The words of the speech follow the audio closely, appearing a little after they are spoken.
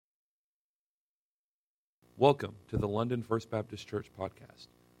Welcome to the London First Baptist Church podcast.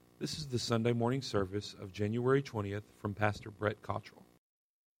 This is the Sunday morning service of January 20th from Pastor Brett Cottrell.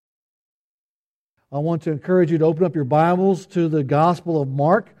 I want to encourage you to open up your Bibles to the Gospel of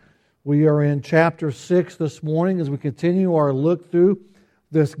Mark. We are in chapter 6 this morning as we continue our look through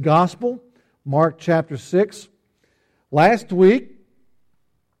this Gospel, Mark chapter 6. Last week,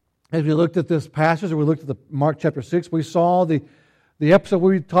 as we looked at this passage, or we looked at the Mark chapter 6, we saw the episode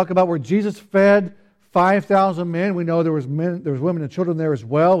where we talk about where Jesus fed 5,000 men. We know there was women and children there as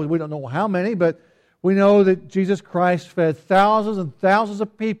well. We don't know how many, but we know that Jesus Christ fed thousands and thousands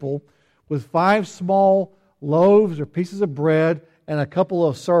of people with 5 small loaves or pieces of bread and a couple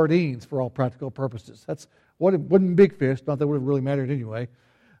of sardines for all practical purposes. That's what it wasn't big fish, not that it would have really mattered anyway.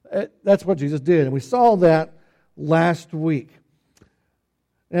 That's what Jesus did, and we saw that last week.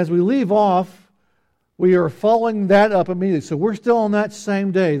 And as we leave off, we are following that up immediately. So we're still on that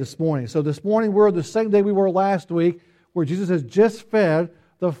same day this morning. So this morning we're the same day we were last week, where Jesus has just fed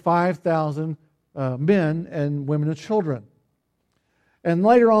the 5,000 men and women and children. And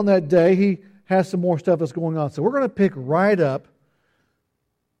later on that day, he has some more stuff that's going on. So we're going to pick right up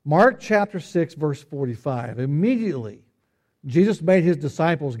Mark chapter 6, verse 45. Immediately, Jesus made his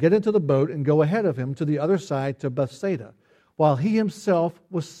disciples get into the boat and go ahead of him to the other side to Bethsaida, while he himself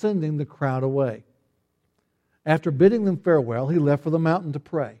was sending the crowd away. After bidding them farewell, he left for the mountain to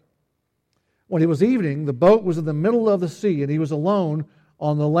pray. When it was evening, the boat was in the middle of the sea, and he was alone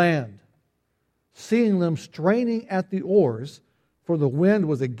on the land. Seeing them straining at the oars, for the wind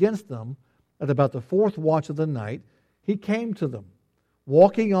was against them, at about the 4th watch of the night, he came to them,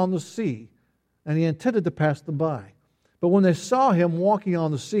 walking on the sea, and he intended to pass them by. But when they saw him walking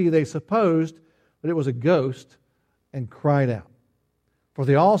on the sea, they supposed that it was a ghost, and cried out. For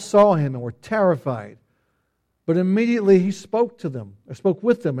they all saw him and were terrified. But immediately he spoke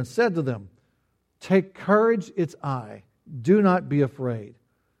with them and said to them, "Take courage, it's I. Do not be afraid."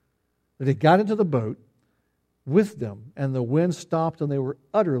 But he got into the boat with them, and the wind stopped, and they were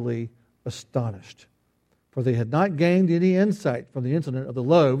utterly astonished. For they had not gained any insight from the incident of the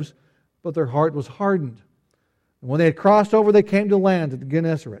loaves, but their heart was hardened. And when they had crossed over, they came to land at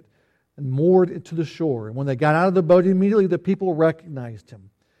Gennesaret and moored it to the shore. And when they got out of the boat, immediately the people recognized him,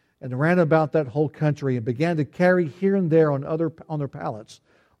 and ran about that whole country, and began to carry here and there on their pallets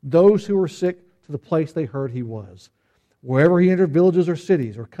those who were sick to the place they heard he was. Wherever he entered villages or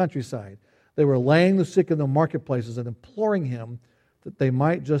cities or countryside, they were laying the sick in the marketplaces and imploring him that they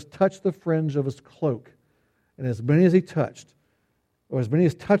might just touch the fringe of his cloak. And as many as touched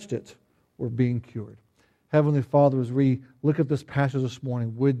it, were being cured. Heavenly Father, as we look at this passage this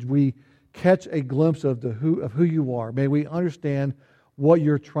morning, would we catch a glimpse of who you are? May we understand what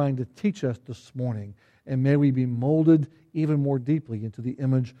you're trying to teach us this morning, and may we be molded even more deeply into the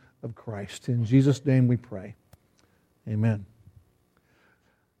image of Christ. In Jesus' name we pray. Amen.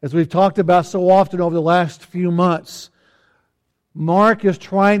 As we've talked about so often over the last few months, Mark is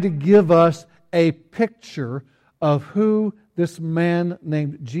trying to give us a picture of who this man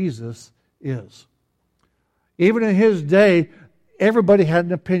named Jesus is. Even in his day, everybody had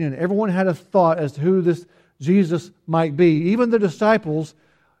an opinion. Everyone had a thought as to who this Jesus might be. Even the disciples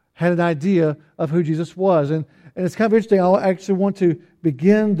had an idea of who Jesus was. And it's kind of interesting. I actually want to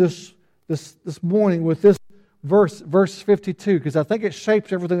begin this morning with this verse 52, because I think it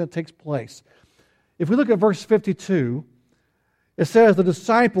shapes everything that takes place. If we look at verse 52, it says, "The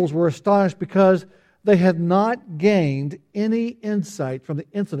disciples were astonished because they had not gained any insight from the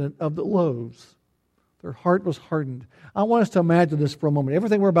incident of the loaves. Their heart was hardened." I want us to imagine this for a moment.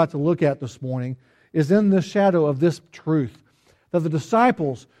 Everything we're about to look at this morning is in the shadow of this truth, that the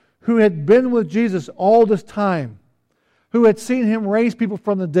disciples who had been with Jesus all this time, who had seen him raise people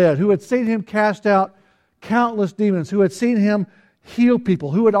from the dead, who had seen him cast out countless demons, who had seen him heal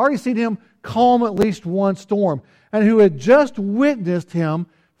people, who had already seen him calm at least one storm, and who had just witnessed him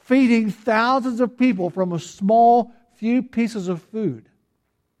feeding thousands of people from a small few pieces of food.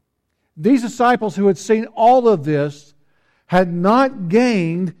 These disciples who had seen all of this had not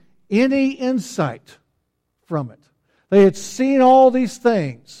gained any insight from it. They had seen all these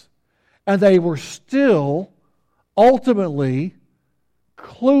things, and they were still ultimately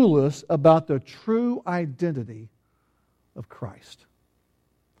clueless about the true identity of Christ.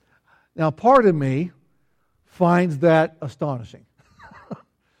 Now, part of me finds that astonishing.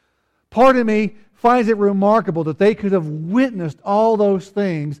 Part of me finds it remarkable that they could have witnessed all those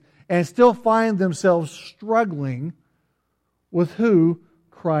things and still find themselves struggling with who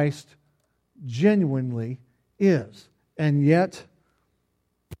Christ genuinely is. And yet,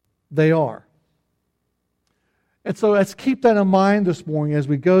 they are. And so let's keep that in mind this morning as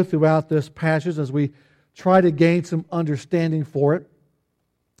we go throughout this passage, as we try to gain some understanding for it.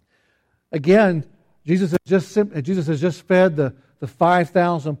 Again, Jesus has just fed the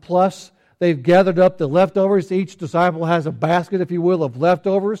 5,000 plus. They've gathered up the leftovers. Each disciple has a basket, if you will, of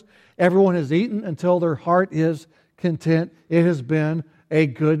leftovers. Everyone has eaten until their heart is content. It has been a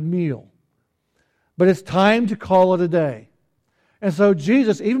good meal. But it's time to call it a day. And so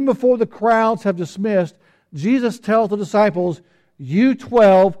Jesus, even before the crowds have dismissed, Jesus tells the disciples, you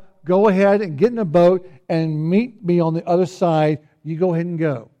 12, go ahead and get in a boat and meet me on the other side. You go ahead and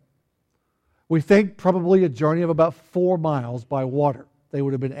go. We think probably a journey of about 4 miles by water they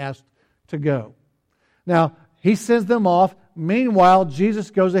would have been asked to go. Now, he sends them off. Meanwhile,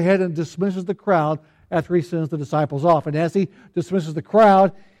 Jesus goes ahead and dismisses the crowd after he sends the disciples off. And as he dismisses the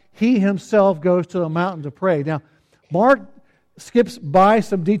crowd, he himself goes to the mountain to pray. Now, Mark skips by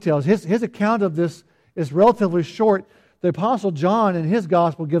some details. His account of this is relatively short. The Apostle John in his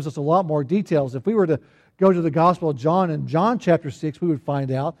gospel gives us a lot more details. If we were to go to the Gospel of John in John chapter 6, we would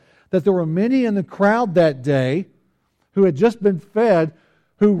find out that there were many in the crowd that day who had just been fed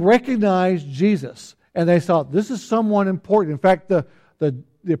who recognized Jesus. And they thought, this is someone important. In fact, the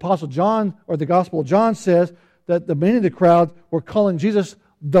Apostle John, or the Gospel of John, says that the many of the crowd were calling Jesus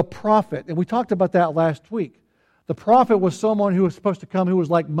the prophet. And we talked about that last week. The prophet was someone who was supposed to come who was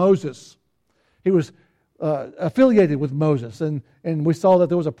like Moses. He was affiliated with Moses. And we saw that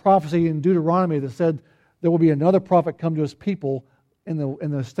there was a prophecy in Deuteronomy that said there will be another prophet come to his people in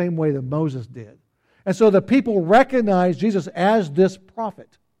the same way that Moses did. And so the people recognized Jesus as this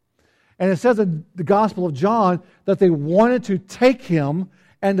prophet. And it says in the Gospel of John that they wanted to take him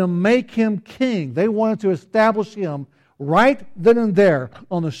and to make him king. They wanted to establish him right then and there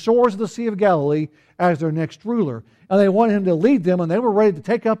on the shores of the Sea of Galilee as their next ruler. And they wanted him to lead them, and they were ready to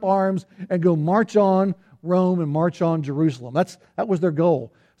take up arms and go march on Rome and march on Jerusalem. That was their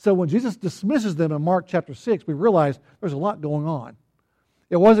goal. So when Jesus dismisses them in Mark chapter 6, we realize there's a lot going on.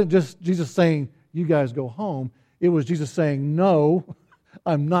 It wasn't just Jesus saying, you guys go home. It was Jesus saying, no,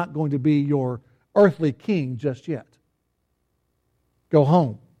 I'm not going to be your earthly king just yet. Go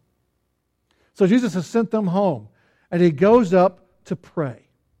home. So Jesus has sent them home, and he goes up to pray.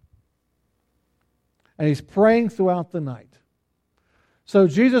 And he's praying throughout the night. So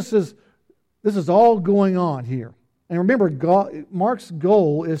this is all going on here. And remember, Mark's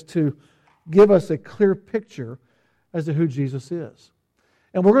goal is to give us a clear picture as to who Jesus is.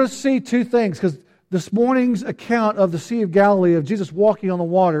 And we're going to see two things, because this morning's account of the Sea of Galilee, of Jesus walking on the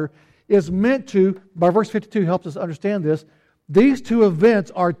water, is meant to, by verse 52 helps us understand this, these two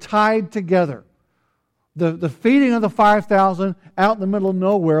events are tied together. The feeding of the 5,000 out in the middle of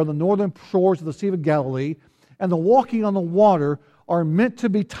nowhere on the northern shores of the Sea of Galilee and the walking on the water are meant to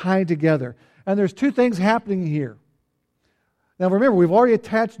be tied together. And there's two things happening here. Now remember, we've already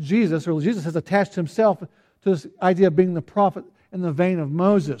attached Jesus, or Jesus has attached himself to this idea of being the prophet in the vein of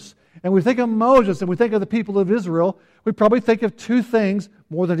Moses. And we think of Moses and we think of the people of Israel, we probably think of two things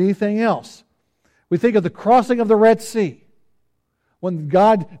more than anything else. We think of the crossing of the Red Sea. When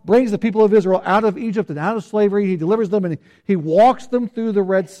God brings the people of Israel out of Egypt and out of slavery, he delivers them and he walks them through the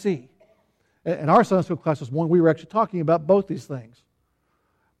Red Sea. In our Sunday school class this morning, we were actually talking about both these things.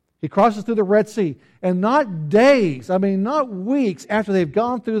 He crosses through the Red Sea. And not days, not weeks after they've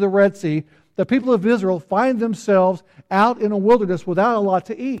gone through the Red Sea, the people of Israel find themselves out in a wilderness without a lot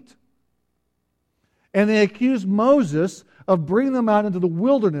to eat. And they accuse Moses of bringing them out into the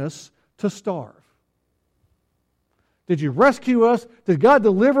wilderness to starve. Did you rescue us? Did God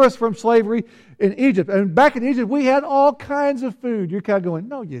deliver us from slavery in Egypt? And back in Egypt, we had all kinds of food. You're kind of going,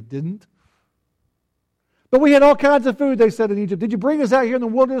 no, you didn't. But we had all kinds of food, they said in Egypt. Did you bring us out here in the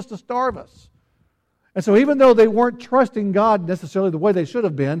wilderness to starve us? And so even though they weren't trusting God necessarily the way they should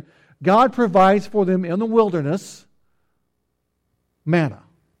have been, God provides for them in the wilderness manna.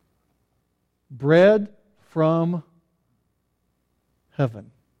 Bread from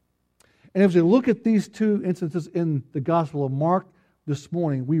heaven. And as we look at these two instances in the Gospel of Mark this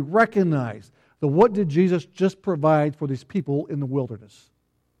morning, we recognize that what did Jesus just provide for these people in the wilderness?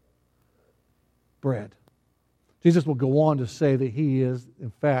 Bread. Jesus will go on to say that He is, in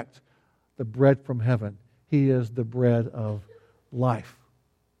fact, the bread from heaven. He is the bread of life.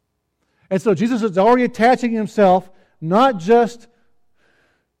 And so Jesus is already attaching Himself not just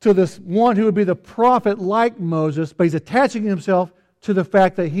to this one who would be the prophet like Moses, but He's attaching Himself to the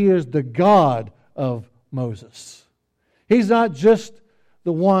fact that He is the God of Moses. He's not just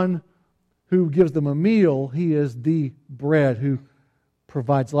the one who gives them a meal. He is the bread who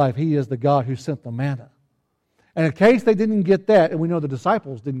provides life. He is the God who sent the manna. And in case they didn't get that, and we know the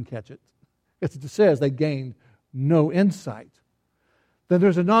disciples didn't catch it, as it says they gained no insight, then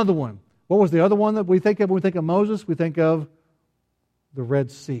there's another one. What was the other one that we think of when we think of Moses? We think of the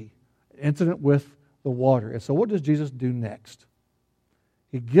Red Sea, incident with the water. And so what does Jesus do next?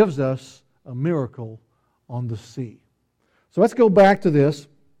 He gives us a miracle on the sea. So let's go back to this.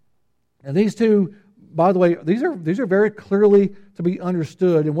 And these two, by the way, these are very clearly to be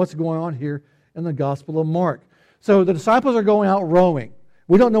understood in what's going on here in the Gospel of Mark. So the disciples are going out rowing.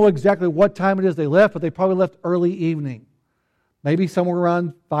 We don't know exactly what time it is they left, but they probably left early evening. Maybe somewhere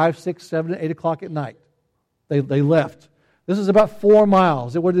around 5, 6, 7, 8 o'clock at night. They left. This is about 4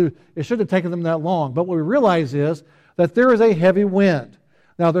 miles. It shouldn't have taken them that long. But what we realize is that there is a heavy wind.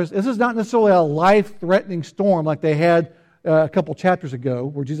 Now, this is not necessarily a life-threatening storm like they had a couple chapters ago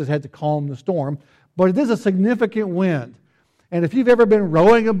where Jesus had to calm the storm, but it is a significant wind. And if you've ever been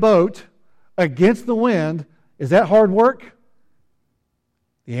rowing a boat against the wind, is that hard work?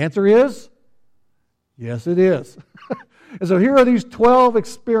 The answer is, yes, it is. And so here are these 12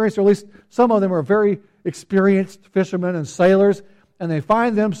 experienced, or at least some of them are very experienced fishermen and sailors, and they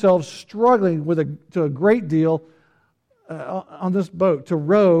find themselves struggling to a great deal on this boat to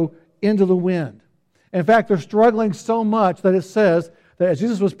row into the wind. In fact, they're struggling so much that it says that as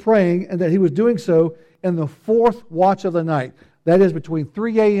Jesus was praying and that he was doing so in the 4th watch of the night, that is between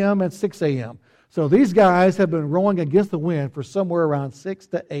 3 a.m. and 6 a.m. So these guys have been rowing against the wind for somewhere around 6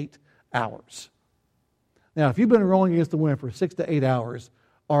 to 8 hours. Now, if you've been rowing against the wind for 6 to 8 hours,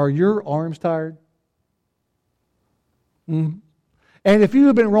 are your arms tired? Mm-hmm. And if you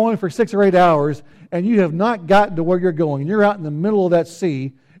have been rowing for 6 or 8 hours and you have not gotten to where you're going, and you're out in the middle of that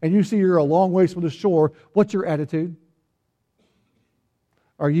sea, and you see you're a long ways from the shore, what's your attitude?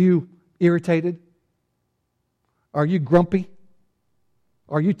 Are you irritated? Are you grumpy?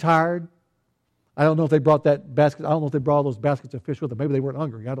 Are you tired? I don't know if they brought that basket. I don't know if they brought all those baskets of fish with them. Maybe they weren't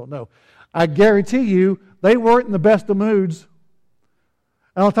hungry. I don't know. I guarantee you they weren't in the best of moods.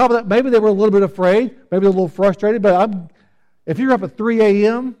 And on top of that, maybe they were a little bit afraid. Maybe a little frustrated. But if you're up at 3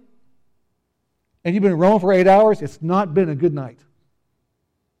 a.m. and you've been rowing for 8 hours, it's not been a good night.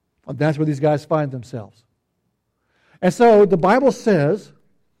 And that's where these guys find themselves. And so the Bible says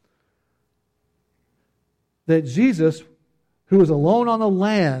that Jesus, who is alone on the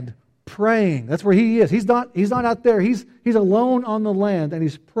land, praying. That's where he is. He's not out there. He's alone on the land, and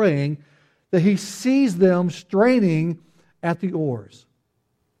he's praying that he sees them straining at the oars.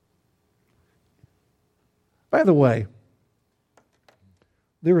 By the way,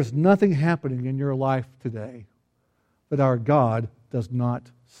 there is nothing happening in your life today that our God does not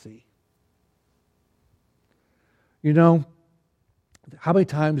see. You know, how many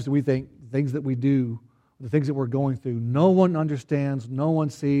times do we think things that we do, the things that we're going through, no one understands, no one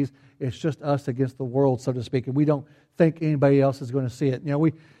sees, it's just us against the world, so to speak, and we don't think anybody else is going to see it. You know,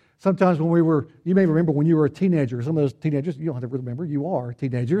 sometimes when you may remember when you were a teenager, some of those teenagers, you don't have to remember, you are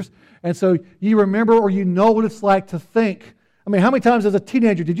teenagers, and so you remember or you know what it's like to think. I mean, how many times as a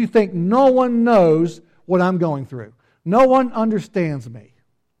teenager did you think, no one knows what I'm going through? No one understands me.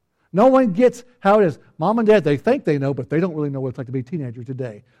 No one gets how it is. Mom and Dad, they think they know, but they don't really know what it's like to be a teenager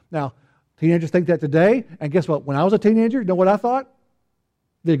today. Now, teenagers think that today, and guess what? When I was a teenager, you know what I thought?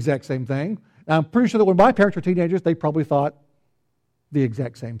 The exact same thing. And I'm pretty sure that when my parents were teenagers, they probably thought the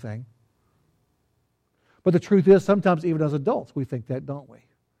exact same thing. But the truth is, sometimes even as adults, we think that, don't we?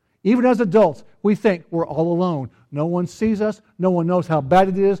 Even as adults, we think we're all alone. No one sees us. No one knows how bad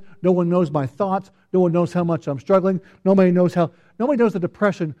it is. No one knows my thoughts. No one knows how much I'm struggling. Nobody knows the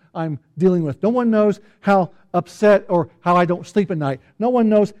depression I'm dealing with. No one knows how upset or how I don't sleep at night. No one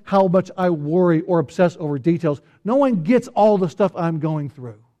knows how much I worry or obsess over details. No one gets all the stuff I'm going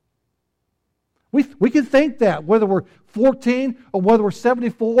through. We can think that, whether we're 14 or whether we're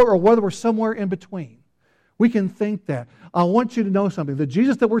 74 or whether we're somewhere in between. We can think that. I want you to know something. The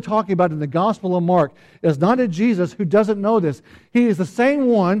Jesus that we're talking about in the Gospel of Mark is not a Jesus who doesn't know this. He is the same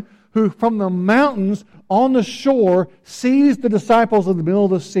one who from the mountains on the shore sees the disciples in the middle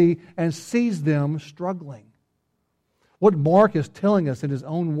of the sea and sees them struggling. What Mark is telling us in his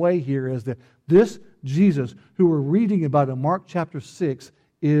own way here is that this Jesus who we're reading about in Mark chapter 6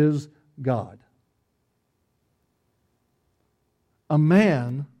 is God. A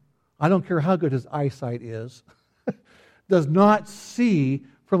man, I don't care how good his eyesight is, does not see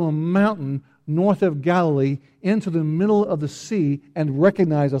from a mountain north of Galilee into the middle of the sea and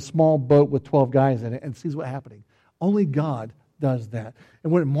recognize a small boat with 12 guys in it and sees what's happening. Only God does that.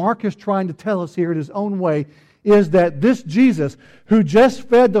 And what Mark is trying to tell us here in his own way is that this Jesus who just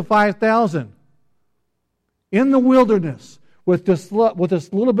fed the 5,000 in the wilderness with this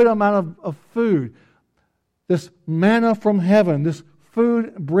little bit amount of food, this manna from heaven, this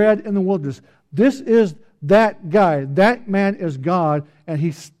food, bread in the wilderness, this is that guy. That man is God, and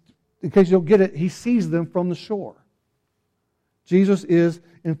he in case you don't get it, He sees them from the shore. Jesus is,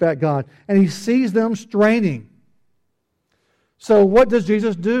 in fact, God. And He sees them straining. So what does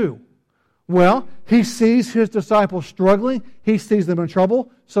Jesus do? Well, He sees His disciples struggling. He sees them in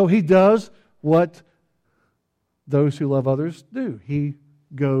trouble. So He does what those who love others do. He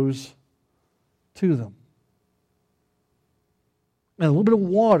goes to them. And a little bit of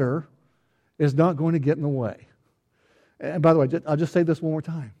water is not going to get in the way. And by the way, I'll just say this one more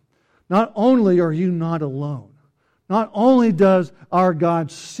time. Not only are you not alone, not only does our God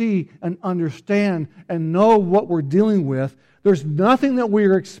see and understand and know what we're dealing with, there's nothing that we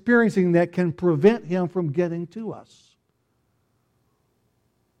are experiencing that can prevent Him from getting to us.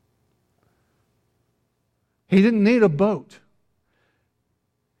 He didn't need a boat.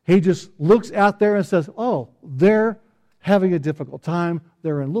 He just looks out there and says, oh, they're having a difficult time.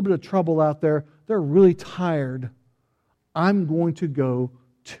 They're in a little bit of trouble out there. They're really tired. I'm going to go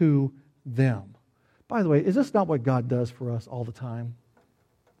to them. By the way, is this not what God does for us all the time?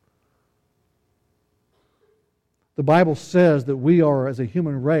 The Bible says that we are, as a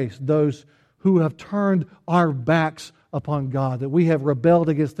human race, those who have turned our backs upon God, that we have rebelled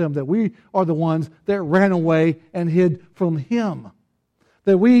against Him, that we are the ones that ran away and hid from Him,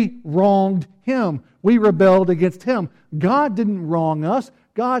 that we wronged Him, we rebelled against Him. God didn't wrong us.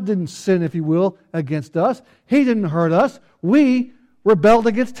 God didn't sin, if you will, against us. He didn't hurt us. We rebelled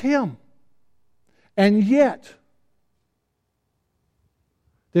against Him. And yet,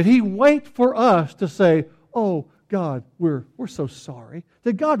 did He wait for us to say, oh, God, we're so sorry?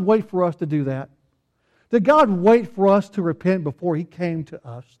 Did God wait for us to do that? Did God wait for us to repent before He came to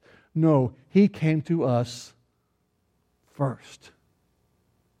us? No, He came to us first.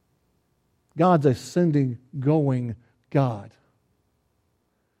 God's a sending, going God.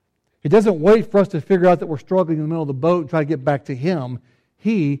 He doesn't wait for us to figure out that we're struggling in the middle of the boat and try to get back to Him.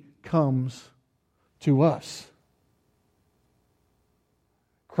 He comes to us.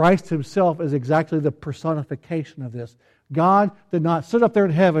 Christ Himself is exactly the personification of this. God did not sit up there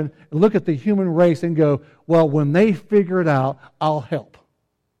in heaven and look at the human race and go, well, when they figure it out, I'll help.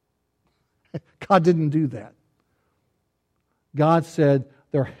 God didn't do that. God said,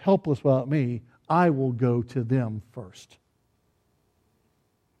 they're helpless without me. I will go to them first.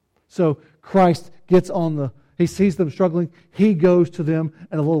 So Christ gets on He sees them struggling. He goes to them,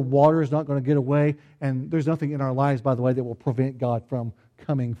 and a little water is not going to get away. And there's nothing in our lives, by the way, that will prevent God from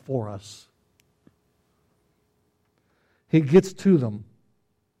coming for us. He gets to them.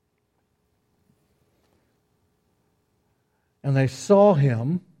 And they saw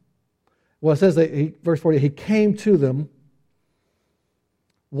Him. Well, it says that verse 40, He came to them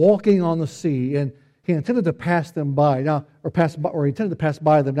walking on the sea, and He intended to pass them by. Now, or He intended to pass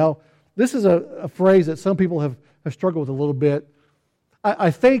by them. Now, this is a phrase that some people have struggled with a little bit. I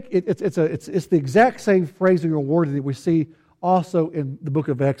think it's the exact same phrasing or wording that we see also in the book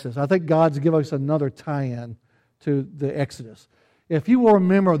of Exodus. I think God's given us another tie-in to the Exodus. If you will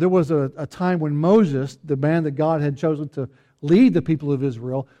remember, there was a time when Moses, the man that God had chosen to lead the people of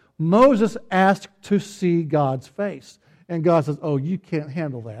Israel, Moses asked to see God's face. And God says, oh, you can't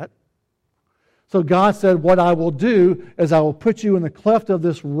handle that. So God said, what I will do is I will put you in the cleft of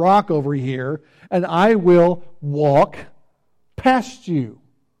this rock over here, and I will walk past you.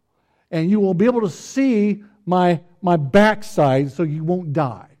 And you will be able to see my backside so you won't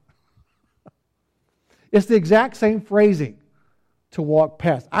die. It's the exact same phrasing, to walk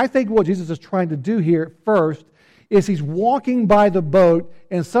past. I think what Jesus is trying to do here first is He's walking by the boat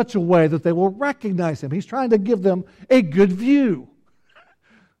in such a way that they will recognize Him. He's trying to give them a good view.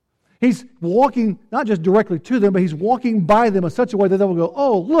 He's walking not just directly to them, but He's walking by them in such a way that they will go,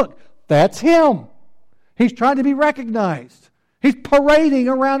 oh, look, that's Him. He's trying to be recognized. He's parading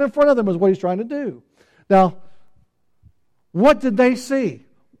around in front of them is what He's trying to do. Now, what did they see?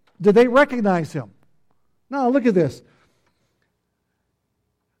 Did they recognize Him? No, look at this.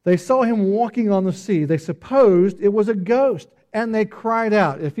 They saw Him walking on the sea. They supposed it was a ghost, and they cried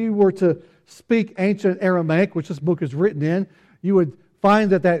out. If you were to speak ancient Aramaic, which this book is written in, you would find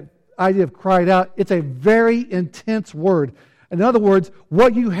that idea of cried out, it's a very intense word. In other words,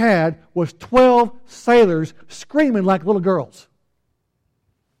 what you had was 12 sailors screaming like little girls.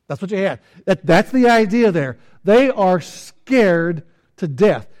 That's what you had. That's the idea there. They are scared to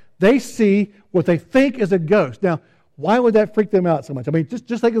death. They see what they think is a ghost. Now, why would that freak them out so much? I mean,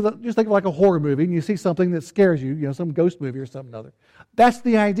 just think of like a horror movie, and you see something that scares you, some ghost movie or something or other. That's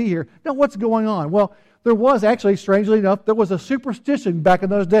the idea here. Now, what's going on? Well, there was actually, strangely enough, there was a superstition back in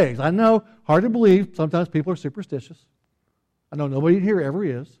those days. I know, hard to believe, sometimes people are superstitious. I know nobody here ever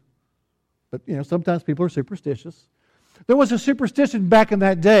is, but sometimes people are superstitious. There was a superstition back in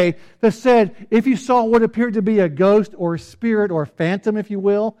that day that said if you saw what appeared to be a ghost or a spirit or a phantom, if you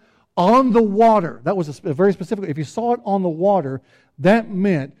will, on the water, that was a very specific, if you saw it on the water, that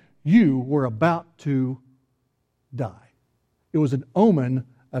meant you were about to die. It was an omen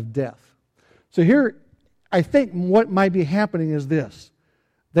of death. So here, I think what might be happening is this.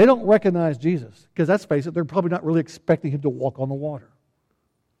 They don't recognize Jesus because, let's face it, they're probably not really expecting him to walk on the water.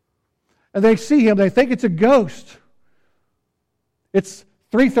 And they see him, they think it's a ghost. It's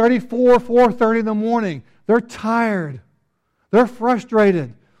 3:30, 4:30 in the morning. They're tired. They're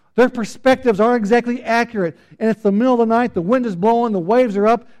frustrated. Their perspectives aren't exactly accurate. And it's the middle of the night, the wind is blowing, the waves are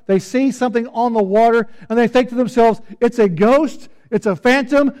up. They see something on the water, and they think to themselves, it's a ghost, it's a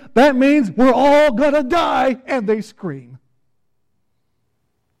phantom. That means we're all going to die. And they scream.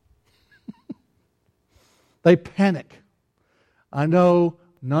 They panic. I know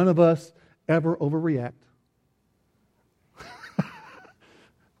none of us ever overreact.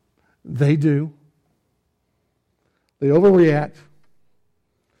 They do. They overreact.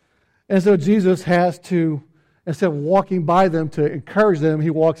 And so Jesus has to, instead of walking by them to encourage them, he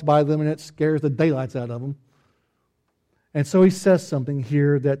walks by them and it scares the daylights out of them. And so he says something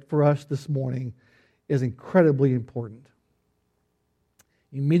here that for us this morning is incredibly important.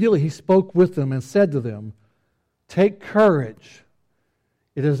 Immediately he spoke with them and said to them, "Take courage,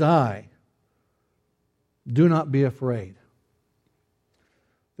 it is I. Do not be afraid."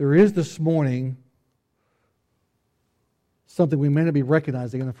 There is this morning something we may not be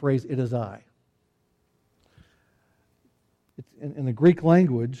recognizing in the phrase, "it is I." In the Greek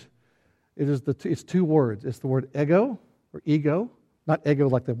language, it's two words. It's the word ego, or ego, not ego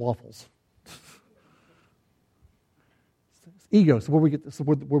like the waffles. It's ego, so where we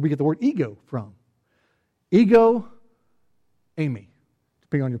get the word ego from. Ego, Amy,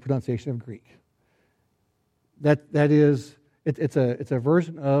 depending on your pronunciation of Greek. That is, it's a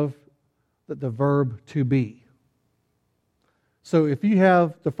version of the verb to be. So if you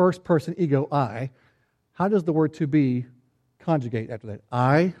have the first person ego, I, how does the word to be conjugate after that?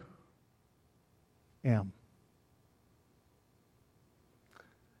 I am.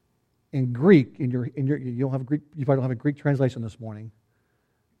 In Greek, you don't have a Greek, you probably don't have a Greek translation this morning.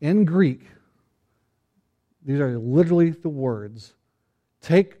 In Greek, these are literally the words,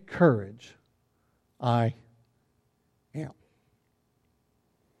 "Take courage, I am."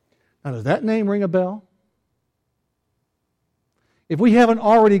 Now, does that name ring a bell? If we haven't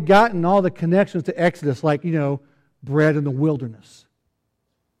already gotten all the connections to Exodus, like, bread in the wilderness,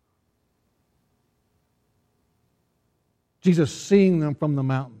 Jesus seeing them from the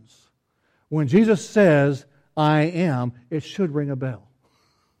mountains. When Jesus says, "I am," it should ring a bell.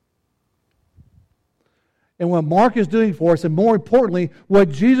 And what Mark is doing for us, and more importantly, what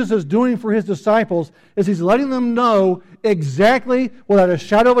Jesus is doing for his disciples, is he's letting them know exactly, without a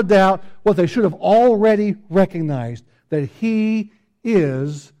shadow of a doubt, what they should have already recognized, that he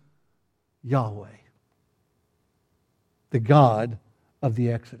is Yahweh, the God of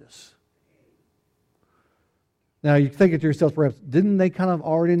the Exodus. Now, you think to yourself, perhaps, didn't they kind of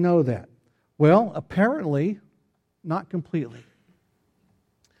already know that? Well, apparently, not completely.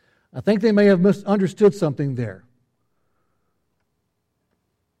 I think they may have misunderstood something there.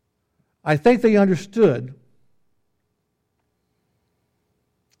 I think they understood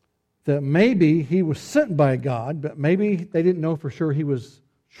that maybe he was sent by God, but maybe they didn't know for sure he was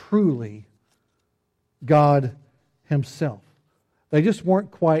truly God himself. They just weren't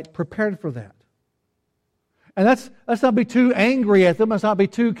quite prepared for that. And let's not be too angry at them. Let's not be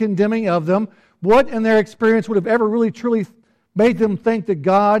too condemning of them. What in their experience would have ever really truly made them think that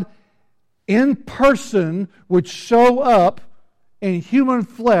God in person would show up in human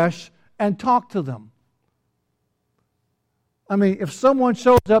flesh and talk to them? I mean, if someone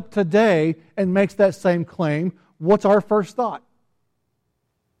shows up today and makes that same claim, what's our first thought?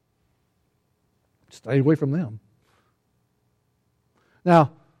 Stay away from them.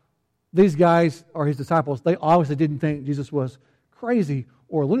 Now, these guys, or his disciples, they obviously didn't think Jesus was crazy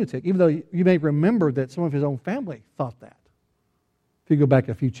or a lunatic, even though you may remember that some of his own family thought that, if you go back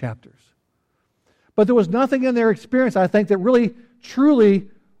a few chapters. But there was nothing in their experience, I think, that really, truly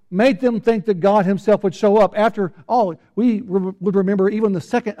made them think that God himself would show up. After all, we would remember even the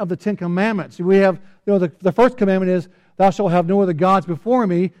second of the 10 Commandments. We have, the first commandment is, "Thou shalt have no other gods before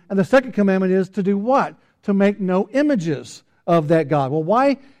me." And the second commandment is to do what? To make no images of that God. Well,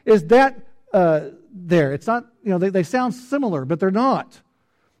 why is that there? It's not, they sound similar, but they're not.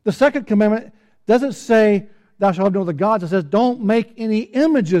 The second commandment doesn't say, "Thou shalt have no other gods." It says, "Don't make any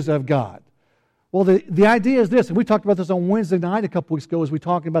images of God." Well, the idea is this, and we talked about this on Wednesday night a couple weeks ago as we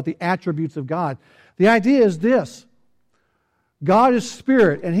talked about the attributes of God. The idea is this, God is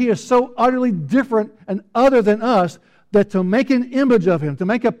spirit, and He is so utterly different and other than us that to make an image of Him, to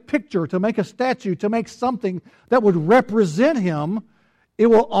make a picture, to make a statue, to make something that would represent Him, it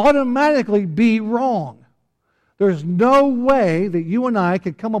will automatically be wrong. There's no way that you and I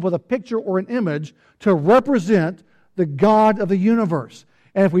can come up with a picture or an image to represent the God of the universe.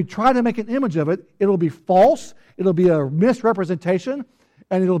 And if we try to make an image of it, it'll be false, it'll be a misrepresentation,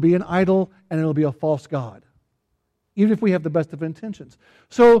 and it'll be an idol, and it'll be a false god, even if we have the best of intentions.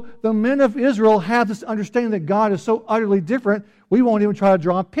 So the men of Israel have this understanding that God is so utterly different, we won't even try to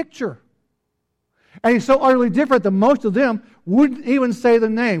draw a picture. And He's so utterly different that most of them wouldn't even say the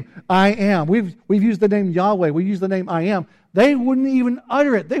name, I am. We've used the name Yahweh, we use the name I am. They wouldn't even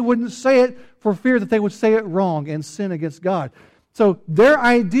utter it. They wouldn't say it for fear that they would say it wrong and sin against God. So their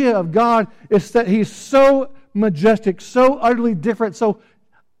idea of God is that He's so majestic, so utterly different, so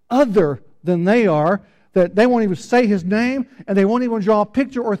other than they are, that they won't even say His name, and they won't even draw a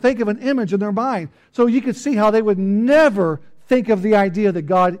picture or think of an image in their mind. So you can see how they would never think of the idea that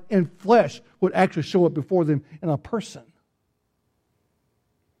God in flesh would actually show up before them in a person.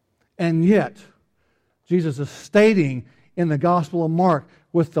 And yet, Jesus is stating in the Gospel of Mark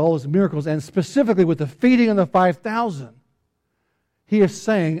with all His miracles, and specifically with the feeding of the 5,000, He is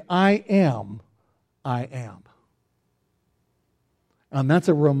saying, I am. And that's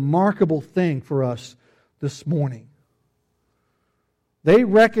a remarkable thing for us this morning. They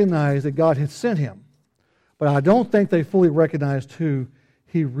recognized that God had sent Him, but I don't think they fully recognized who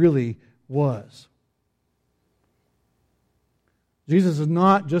He really was. Jesus is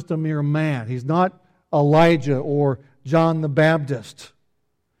not just a mere man. He's not Elijah or John the Baptist.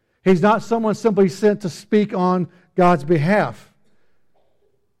 He's not someone simply sent to speak on God's behalf.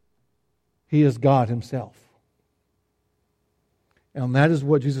 He is God Himself. And that is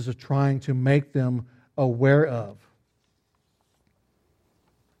what Jesus is trying to make them aware of.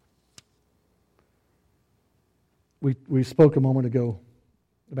 We spoke a moment ago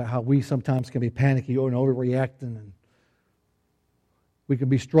about how we sometimes can be panicky and overreacting, and we can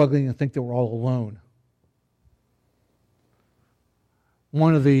be struggling and think that we're all alone.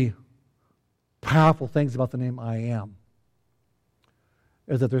 One of the powerful things about the name I Am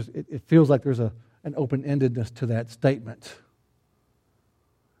is that it feels like there's an open-endedness to that statement.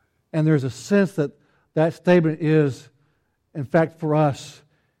 And there's a sense that that statement is, in fact, for us,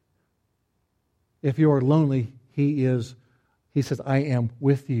 if you are lonely, He says, I am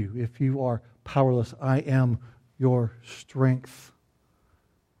with you. If you are powerless, I am your strength.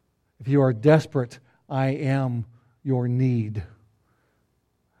 If you are desperate, I am your need.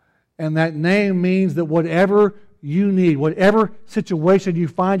 And that name means that whatever you need, whatever situation you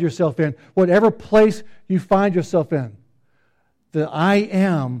find yourself in, whatever place you find yourself in, the I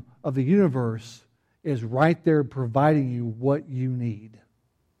am of the universe is right there providing you what you need.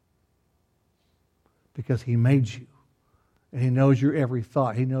 Because He made you. And He knows your every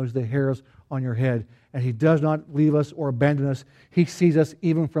thought. He knows the hairs on your head. And He does not leave us or abandon us. He sees us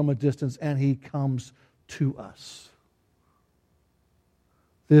even from a distance, and He comes to us.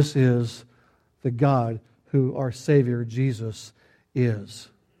 This is the God who our Savior Jesus is.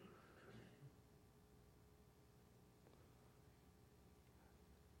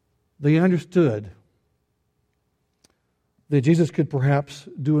 They understood that Jesus could perhaps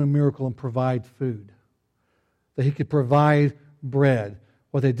do a miracle and provide food, that He could provide bread.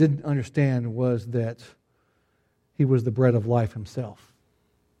 What they didn't understand was that He was the bread of life Himself.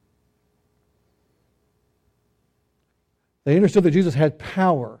 They understood that Jesus had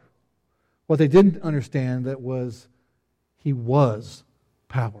power. What they didn't understand that was He was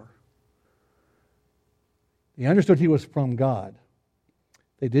power. They understood He was from God.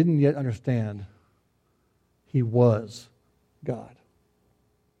 They didn't yet understand He was God.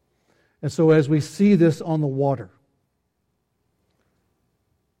 And so as we see this on the water,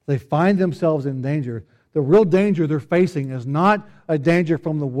 they find themselves in danger. The real danger they're facing is not a danger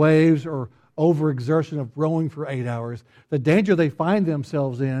from the waves or overexertion of rowing for 8 hours. The danger they find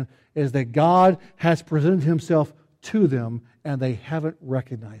themselves in is that God has presented Himself to them and they haven't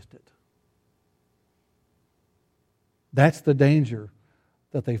recognized it. That's the danger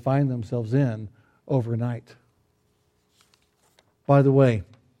that they find themselves in overnight. By the way,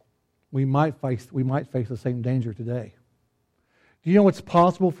 we might face the same danger today. Do you know it's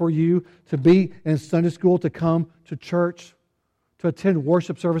possible for you to be in Sunday school, to come to church, to attend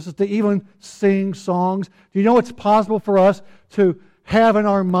worship services, to even sing songs? Do you know it's possible for us to have in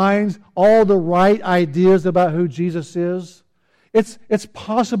our minds all the right ideas about who Jesus is? It's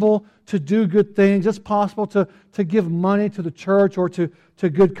possible to do good things. It's possible to give money to the church or to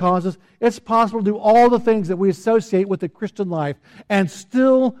good causes. It's possible to do all the things that we associate with the Christian life and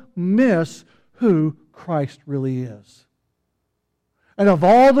still miss who Christ really is. And of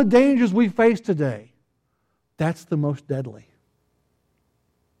all the dangers we face today, that's the most deadly.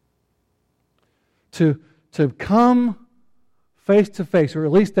 To come face to face, or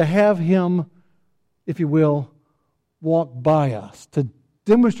at least to have Him, if you will, walk by us, to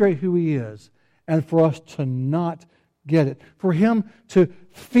demonstrate who He is, and for us to not get it. For Him to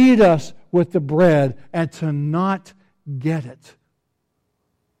feed us with the bread and to not get it.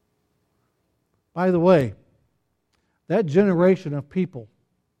 By the way, that generation of people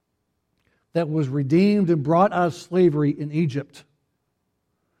that was redeemed and brought out of slavery in Egypt,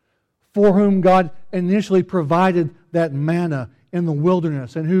 for whom God initially provided that manna in the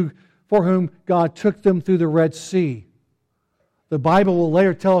wilderness, and for whom God took them through the Red Sea. The Bible will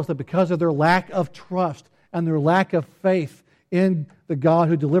later tell us that because of their lack of trust and their lack of faith in the God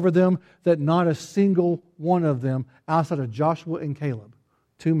who delivered them, that not a single one of them, outside of Joshua and Caleb,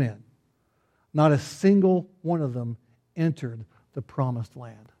 2 men, not a single one of them entered the promised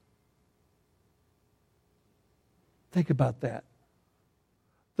land. Think about that.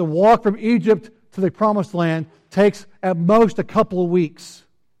 The walk from Egypt to the promised land takes at most a couple of weeks.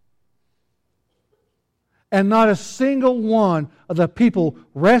 And not a single one of the people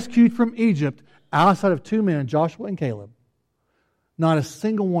rescued from Egypt, outside of 2 men, Joshua and Caleb, not a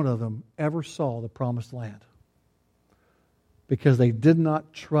single one of them ever saw the promised land. Because they did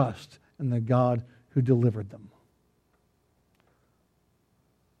not trust in the God who delivered them.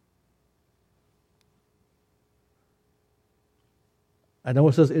 I know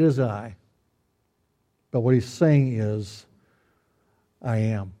it says, "It is I." But what He's saying is, I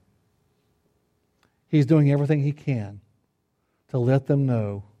am. He's doing everything He can to let them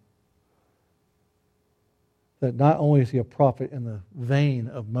know that not only is He a prophet in the vein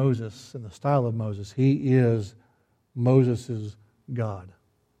of Moses, in the style of Moses, He is Moses' God.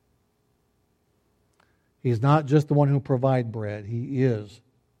 He's not just the one who provides bread. He is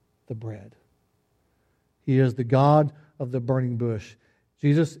the bread. He is the God of the burning bush.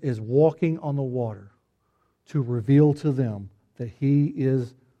 Jesus is walking on the water to reveal to them that He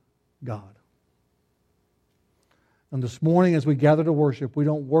is God. And this morning, as we gather to worship, we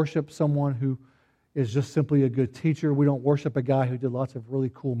don't worship someone who is just simply a good teacher. We don't worship a guy who did lots of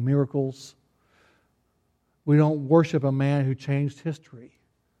really cool miracles. We don't worship a man who changed history.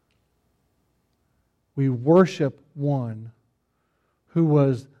 We worship one who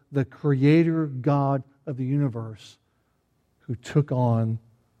was the creator God of the universe, who took on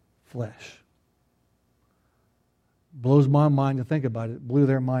flesh. Blows my mind to think about it. It blew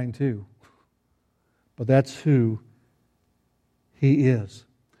their mind too. But that's who He is.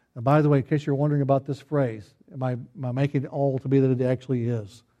 And by the way, in case you're wondering about this phrase, am I making it all to be that it actually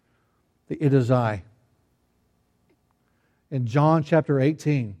is? The "it is I." In John chapter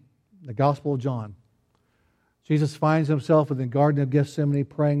 18, the Gospel of John, Jesus finds Himself in the Garden of Gethsemane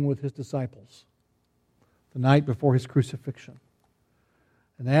praying with His disciples the night before His crucifixion.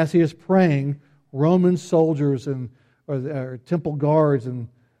 And as He is praying, Roman soldiers or temple guards and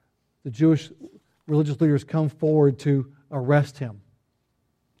the Jewish religious leaders come forward to arrest Him.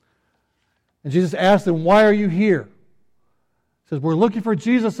 And Jesus asks them, "Why are you here?" He says, "We're looking for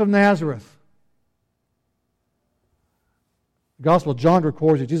Jesus of Nazareth." The Gospel of John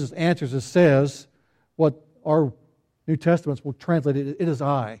records that Jesus answers and says what our New Testaments will translate it, "It is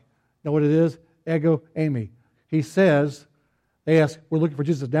I." You know what it is? Ego eimi. He says, they ask, "We're looking for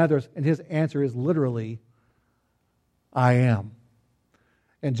Jesus of Nazareth," and His answer is literally, "I am."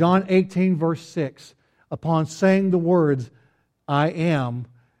 In John 18, verse 6, upon saying the words, "I am,"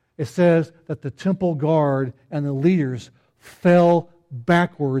 it says that the temple guard and the leaders fell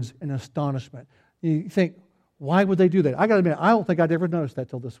backwards in astonishment. You think, why would they do that? I got to admit, I don't think I'd ever noticed that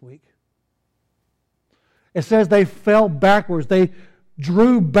till this week. It says they fell backwards. They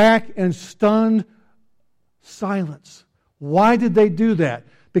drew back in stunned silence. Why did they do that?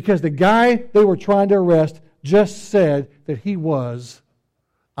 Because the guy they were trying to arrest just said that he was,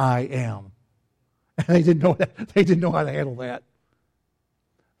 "I am." And they didn't know that. They didn't know how to handle that.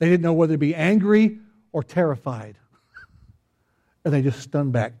 They didn't know whether to be angry or terrified. And they just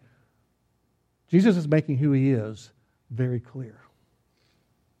stunned back. Jesus is making who He is very clear.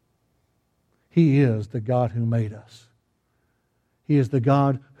 He is the God who made us. He is the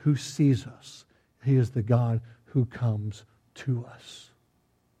God who sees us. He is the God who comes to us.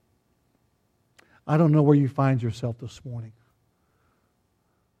 I don't know where you find yourself this morning.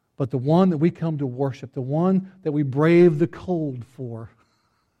 But the one that we come to worship, the one that we brave the cold for,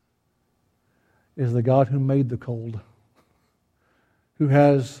 is the God who made the cold, who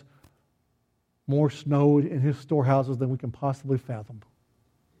has more snow in His storehouses than we can possibly fathom,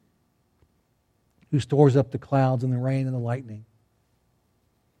 who stores up the clouds and the rain and the lightning,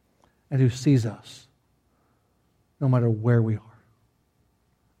 and who sees us no matter where we are.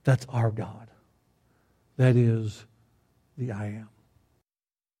 That's our God. That is the I Am.